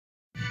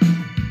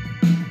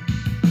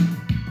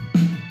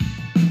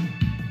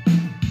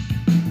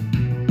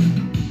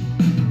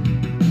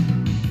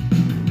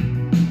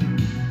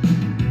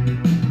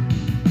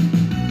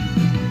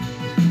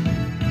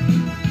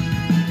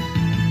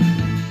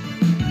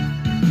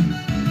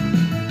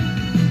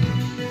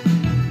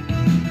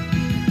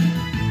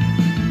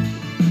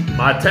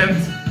my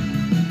attempt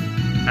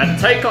at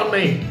Take On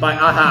Me by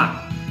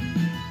Aha.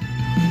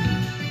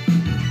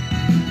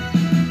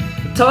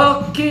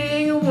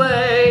 Talking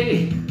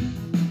away,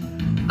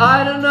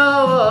 I don't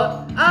know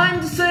what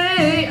I'm to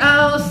say,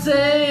 I'll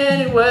say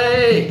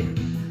anyway.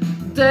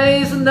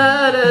 Day's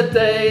another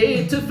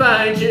day to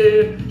find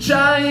you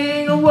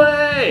shying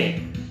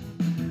away.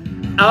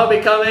 I'll be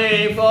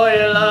coming for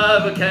your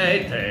love,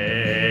 okay?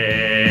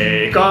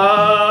 Take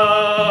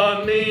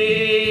on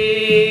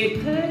me,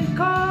 take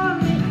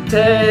on me,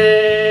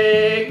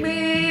 take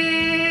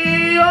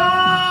me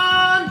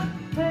on,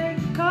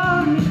 take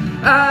on me.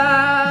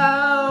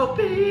 I'll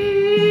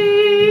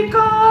be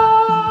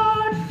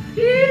gone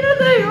in a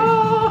day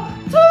or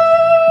two.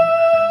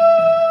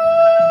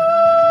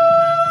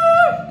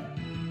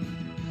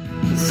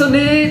 So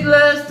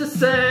needless to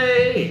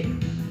say,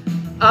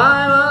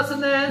 I'm lost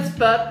and dance,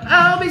 but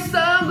I'll be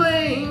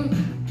stumbling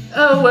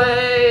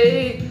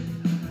away,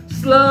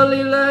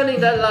 slowly learning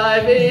that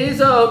life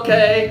is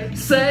okay.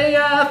 Say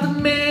after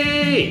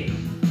me,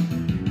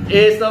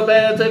 it's no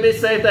better to be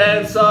safe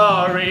than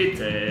sorry.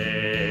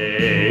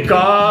 Take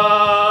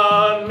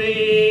on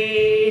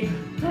me,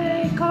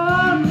 take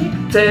on me,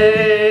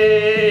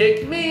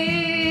 take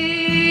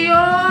me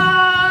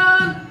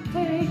on,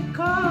 take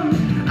on me.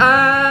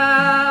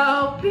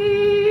 I'll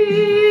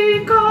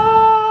be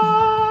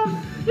gone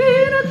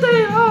in a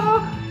day or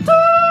two.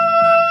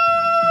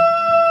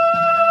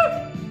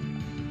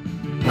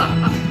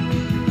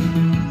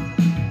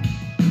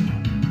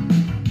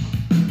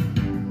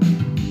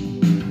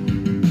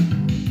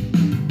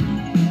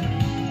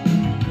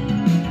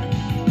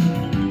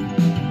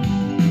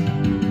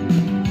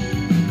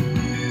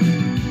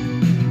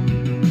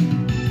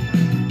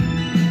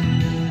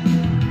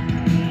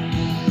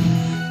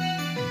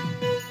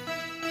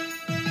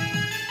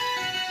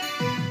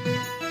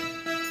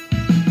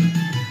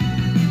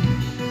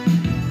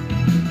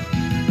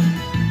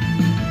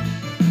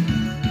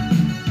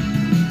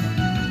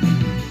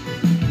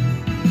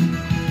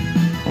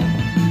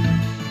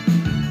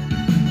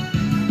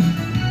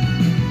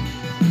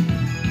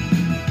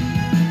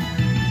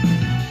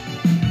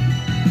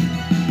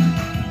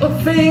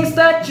 Of things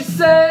that you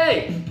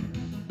say,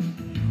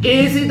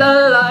 is it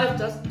a life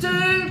just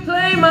to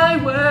play my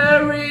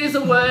worries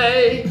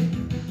away?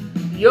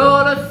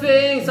 You're the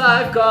things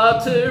I've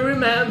got to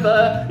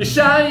remember, you're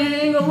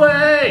shying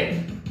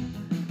away.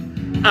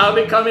 I'll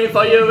be coming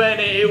for you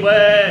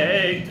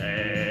anyway.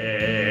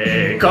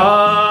 Take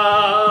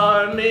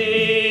on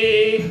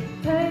me,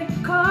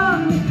 take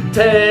on me,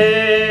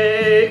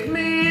 take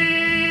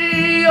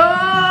me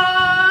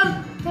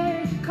on,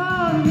 take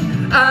on me.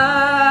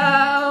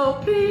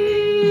 I'll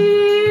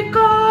be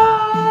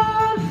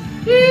gone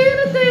in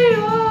a day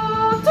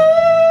or two.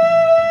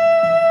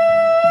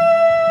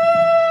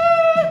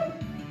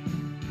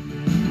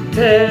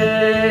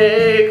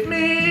 Take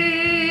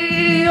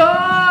me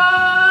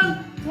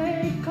on,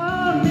 take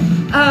on me.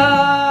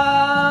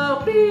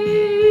 I'll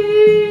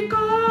be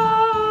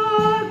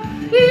gone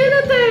in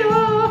a day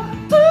or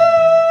two.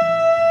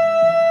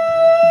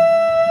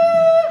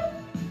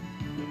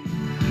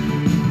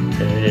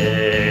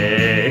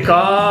 Take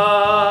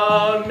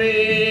on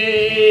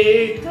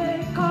me,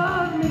 take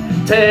on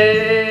me,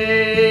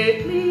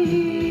 take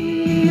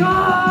me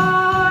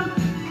on,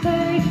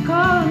 take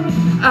on me.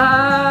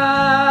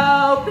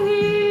 I'll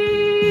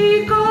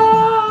be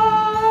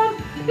gone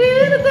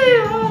in a day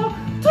or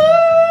two.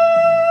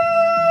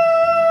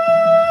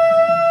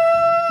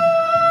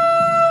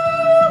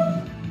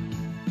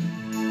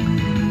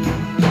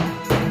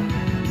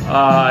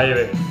 Ah,